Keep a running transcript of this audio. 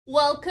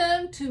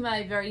Welcome to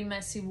my very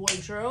messy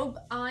wardrobe.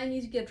 I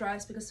need to get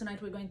dressed because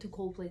tonight we're going to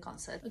Coldplay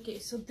concert. Okay,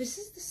 so this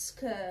is the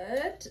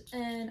skirt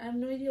and I have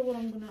no idea what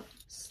I'm gonna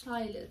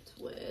style it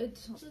with.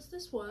 Does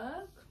this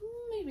work?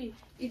 Maybe.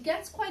 It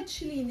gets quite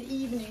chilly in the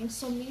evening,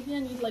 so maybe I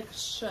need like a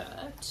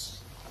shirt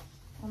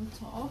on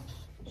top.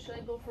 Should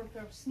I go for a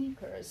pair of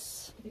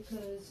sneakers?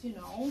 Because, you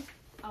know,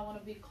 I want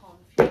to be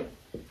comfy.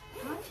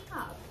 I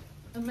have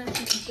a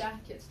matching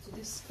jacket to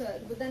this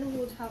skirt, but then we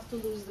would have to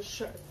lose the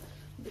shirt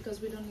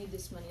because we don't need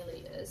this many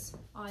layers.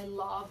 I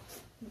love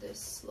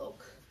this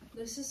look.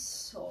 This is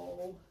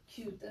so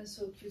cute and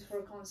so cute for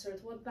a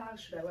concert. What bag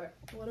should I wear?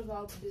 What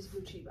about this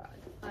Gucci bag?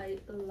 I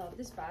love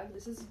this bag.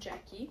 This is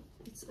Jackie.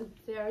 It's a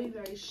very,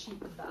 very chic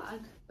bag,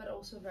 but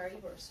also very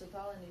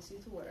versatile and easy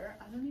to wear.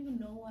 I don't even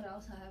know what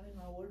else I have in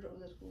my wardrobe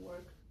that will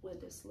work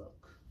with this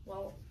look.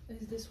 Well,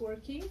 is this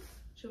working?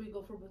 Should we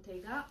go for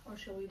Bottega or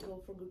shall we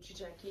go for Gucci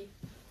Jackie?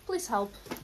 Please help.